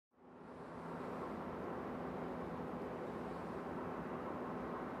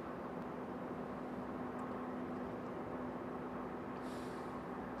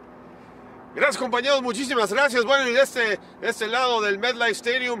Gracias, compañeros, muchísimas gracias. Bueno, y de este lado del MetLife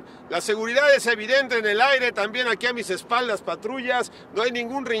Stadium, la seguridad es evidente en el aire, también aquí a mis espaldas patrullas. No hay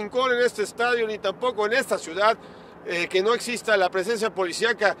ningún rincón en este estadio, ni tampoco en esta ciudad, que no exista la presencia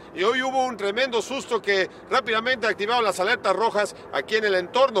policíaca. Y hoy hubo un tremendo susto que rápidamente activaron las alertas rojas aquí en el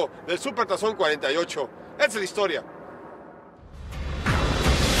entorno del Supertazón 48. Esa es la historia.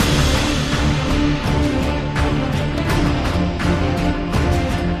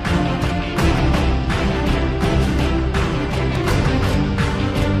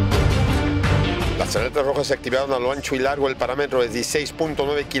 Las alertas rojas se activaron a lo ancho y largo del parámetro de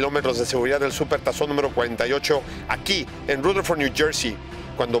 16.9 kilómetros de seguridad del Supertazón número 48 aquí en Rutherford, New Jersey,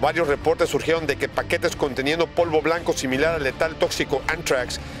 cuando varios reportes surgieron de que paquetes conteniendo polvo blanco similar al letal tóxico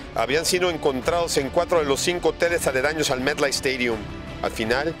anthrax habían sido encontrados en 4 de los 5 hoteles aledaños al MetLife Stadium. Al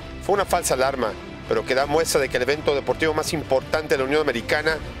final, fue una falsa alarma, pero que da muestra de que el evento deportivo más importante de la Unión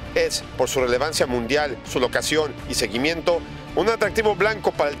Americana es, por su relevancia mundial, su locación y seguimiento, un atractivo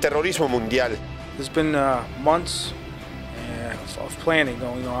blanco para el terrorismo mundial. There's been months of planning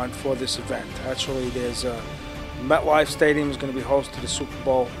going on for this event. Actually, there's MetLife Stadium is going to be host to the Super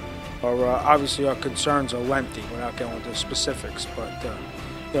Bowl. Obviously, our concerns are lengthy. We're not going into specifics, but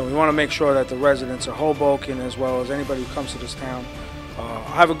we want to make sure that the residents of Hoboken, as well as anybody who comes to this town,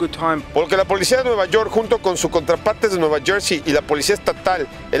 have a good time. Porque la policía de Nueva York, junto con sus contrapartes de Nueva Jersey y la policía estatal,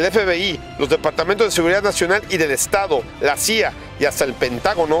 el FBI, los departamentos de seguridad nacional y del estado, la CIA y hasta el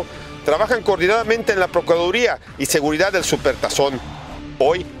Pentágono, trabajan coordinadamente en la Procuraduría y Seguridad del Supertazón.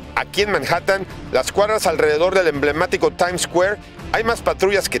 Hoy, aquí en Manhattan, las cuadras alrededor del emblemático Times Square, hay más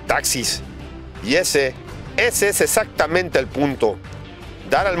patrullas que taxis. Y ese es exactamente el punto.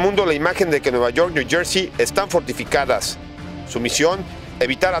 Dar al mundo la imagen de que Nueva York y New Jersey están fortificadas. Su misión,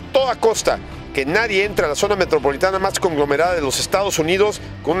 evitar a toda costa que nadie entre a la zona metropolitana más conglomerada de los Estados Unidos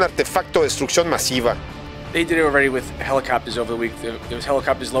con un artefacto de destrucción masiva. They did it already with helicopters over the week. There was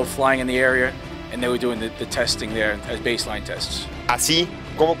helicopters low flying in the area, and they were doing the testing there as baseline tests. Así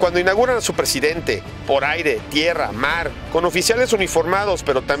como cuando inauguran a su presidente, por aire, tierra, mar, con oficiales uniformados,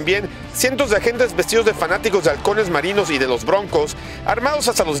 pero también cientos de agentes vestidos de fanáticos de halcones marinos y de los Broncos, armados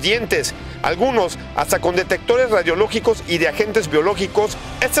hasta los dientes, algunos hasta con detectores radiológicos y de agentes biológicos.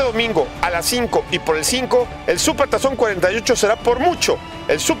 Este domingo a las 5 y por el 5, el Supertazón 48 será por mucho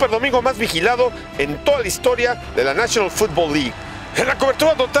el Super Domingo más vigilado en toda la historia de la National Football League. En la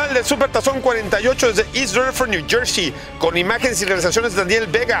cobertura total del Supertazón 48 desde East Rutherford, New Jersey, con imágenes y realizaciones de Daniel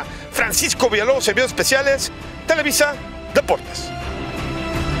Vega, Francisco Villalobos, enviados especiales, Televisa Deportes.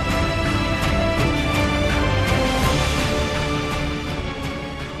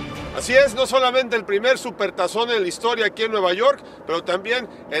 Así es, no solamente el primer Supertazón en la historia aquí en Nueva York, pero también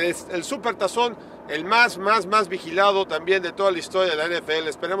el Supertazón, el más vigilado también de toda la historia de la NFL.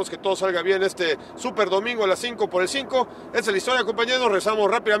 Esperemos que todo salga bien este Super Domingo a las 5 por el 5. Esa es la historia, compañeros. Regresamos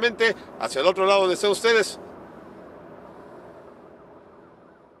rápidamente hacia el otro lado donde estén ustedes.